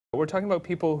We're talking about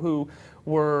people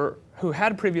who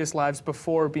had previous lives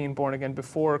before being born again,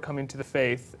 before coming to the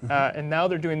faith, and now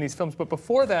they're doing these films. But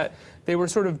before that, they were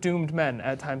sort of doomed men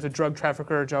at times. A drug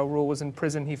trafficker, Ja Rule, was in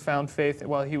prison. He found faith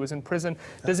while he was in prison.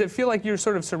 Does it feel like you're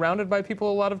sort of surrounded by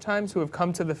people a lot of times who have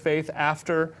come to the faith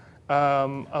after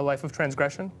a life of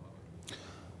transgression?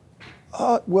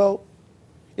 Well,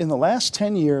 in the last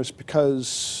 10 years,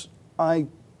 because I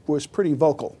was pretty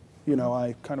vocal, you know,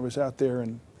 I kind of was out there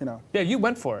and, you know. Yeah, you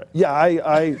went for it. Yeah,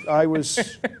 I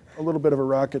was a little bit of a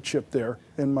rocket ship there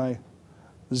in my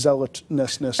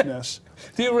zealotness.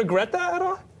 Do you regret that at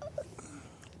all?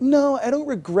 No, I don't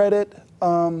regret it,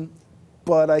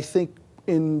 but I think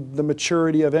in the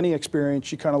maturity of any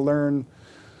experience, you kind of learn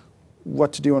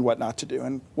what to do and what not to do,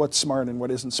 and what's smart and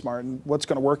what isn't smart, and what's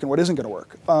going to work and what isn't going to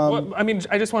work. I mean,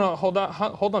 I just want to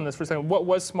hold on this for a second. What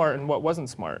was smart and what wasn't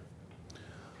smart,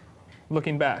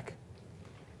 looking back?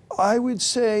 I would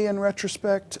say, in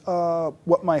retrospect,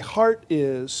 what my heart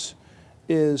is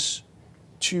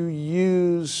to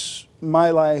use my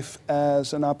life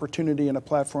as an opportunity and a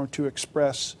platform to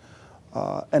express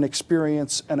an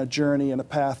experience and a journey and a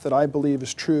path that I believe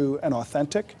is true and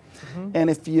authentic. And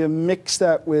if you mix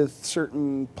that with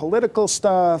certain political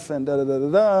stuff and you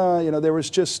know, there was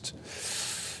just,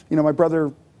 you know, my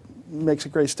brother makes a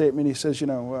great statement. He says, you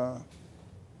know,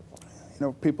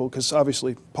 people, because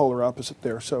obviously polar opposite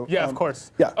there. So yeah, of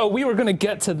course. Yeah. Oh, we were going to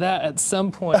get to that at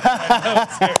some point.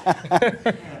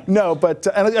 No, but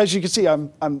and as you can see,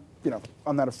 I'm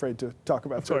not afraid to talk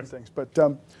about certain things. But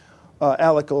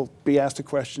Alec will be asked a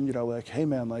question, you know, like, hey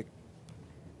man, like,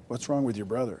 what's wrong with your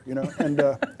brother? You know,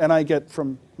 and I get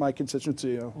from my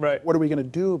constituency, you know, right. What are we going to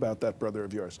do about that brother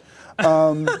of yours?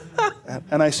 And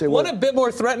I say, well, one a bit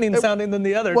more threatening sounding than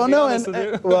the other. Well, no,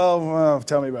 well,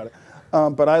 tell me about it.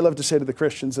 But I love to say to the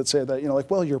Christians that say that, you know, like,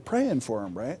 well, you're praying for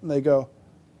him, right? And they go,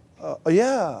 oh,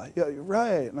 yeah, you're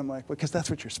right. And I'm like, well, because that's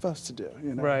what you're supposed to do,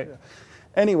 you know? Right. Yeah.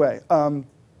 Anyway,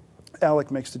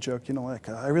 Alec makes the joke, you know, like,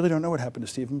 I really don't know what happened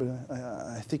to Stephen, but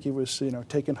I think he was, you know,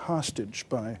 taken hostage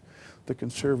by the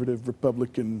conservative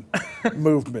Republican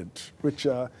movement, which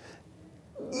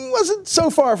wasn't so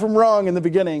far from wrong in the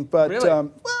beginning. But, really? Well,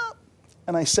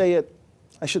 and I say it,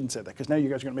 I shouldn't say that, because now you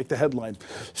guys are going to make the headlines.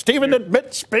 Stephen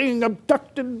admits being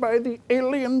abducted by the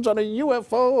aliens on a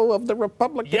UFO of the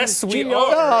Republican. Yes, we GO.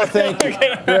 are. Oh, thank you.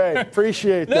 Great,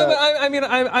 appreciate that. No, but I mean,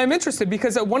 I'm interested,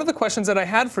 because one of the questions that I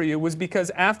had for you was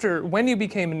because when you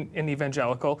became an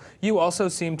evangelical, you also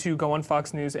seemed to go on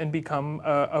Fox News and become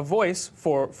a voice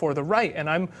for the right. And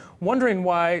I'm wondering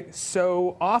why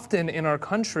so often in our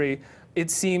country, it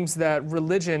seems that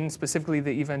religion, specifically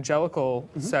the evangelical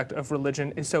sect of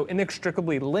religion, is so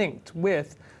inextricably linked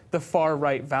with the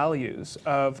far-right values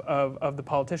of the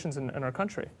politicians in our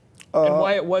country, and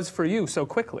why it was for you so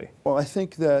quickly. Well, I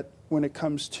think that when it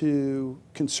comes to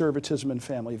conservatism and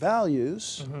family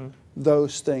values,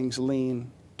 those things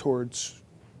lean towards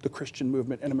the Christian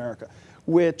movement in America,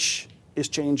 which is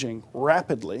changing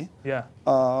rapidly. Yeah.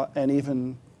 And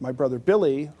even my brother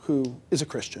Billy, who is a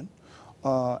Christian,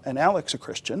 and Alec's a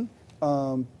Christian,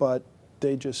 but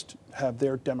they just have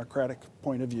their democratic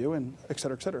point of view, and et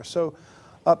cetera, et cetera. So,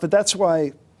 but that's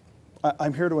why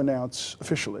I'm here to announce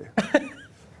officially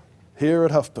here at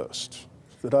HuffPost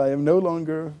that I am no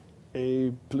longer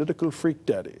a political freak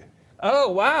daddy.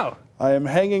 Oh, wow. I am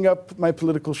hanging up my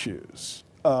political shoes.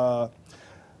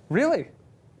 Really?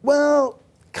 Well,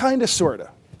 kind of, sort of,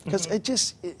 because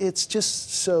it's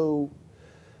just so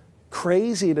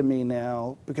crazy to me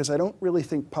now, because I don't really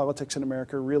think politics in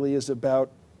America really is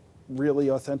about really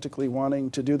authentically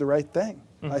wanting to do the right thing.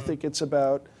 I think it's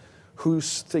about who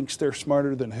thinks they're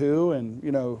smarter than who, and,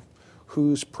 you know,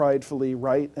 who's pridefully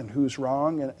right and who's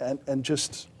wrong, and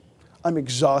just, I'm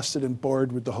exhausted and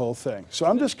bored with the whole thing. So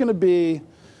I'm just going to be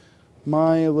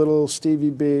my little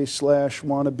Stevie B /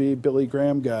 wannabe Billy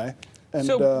Graham guy. And,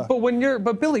 so,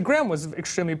 but Billy Graham was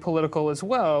extremely political as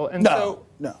well, and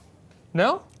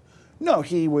No? No,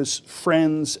 he was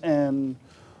friends and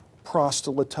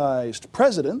proselytized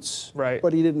presidents, right.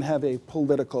 But he didn't have a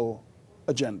political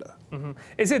agenda.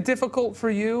 Is it difficult for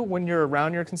you when you're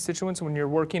around your constituents, when you're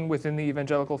working within the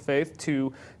evangelical faith,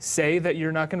 to say that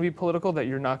you're not going to be political, that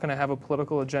you're not going to have a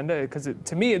political agenda? Because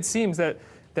to me, it seems that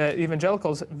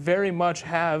evangelicals very much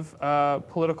have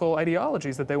political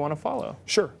ideologies that they want to follow.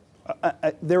 Sure.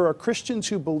 There are Christians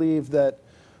who believe that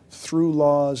through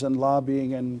laws and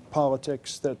lobbying and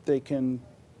politics that they can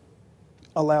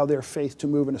allow their faith to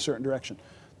move in a certain direction.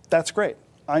 That's great.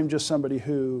 I'm just somebody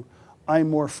who, I'm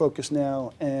more focused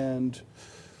now and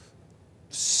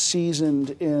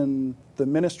seasoned in the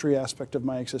ministry aspect of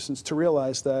my existence to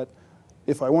realize that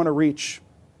if I want to reach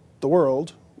the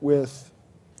world with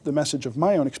the message of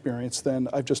my own experience, then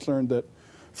I've just learned that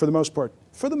for the most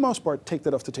part, take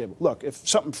that off the table. Look, if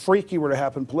something freaky were to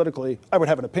happen politically, I would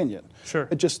have an opinion. Sure.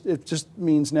 It just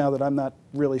means now that I'm not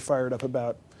really fired up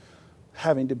about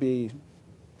having to be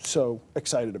so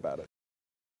excited about it.